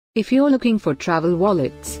If you're looking for travel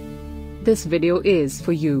wallets, this video is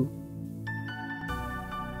for you.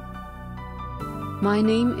 My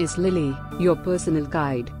name is Lily, your personal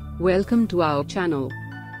guide. Welcome to our channel.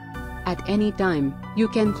 At any time, you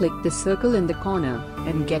can click the circle in the corner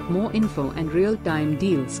and get more info and real-time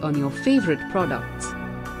deals on your favorite products.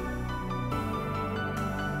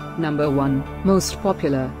 Number 1, Most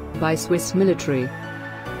Popular, by Swiss Military.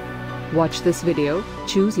 Watch this video,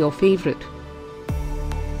 choose your favorite.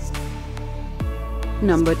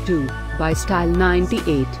 Number 2, by Style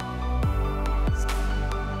 98.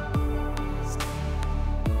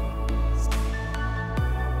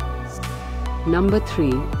 Number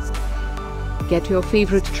 3. Get your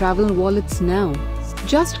favorite travel wallets now.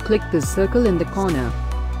 Just click the circle in the corner.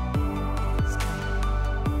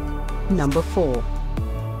 Number 4.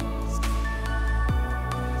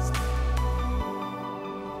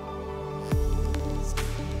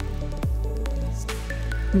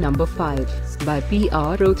 Number 5, by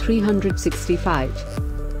PRO 365.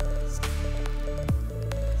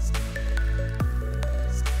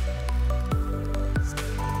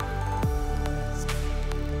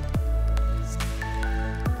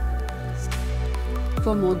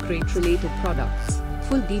 For more great related products,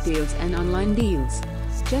 full details and online deals,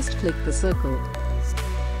 just click the circle.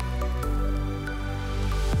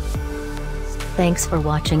 Thanks for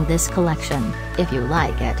watching this collection. If you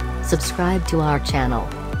like it, subscribe to our channel.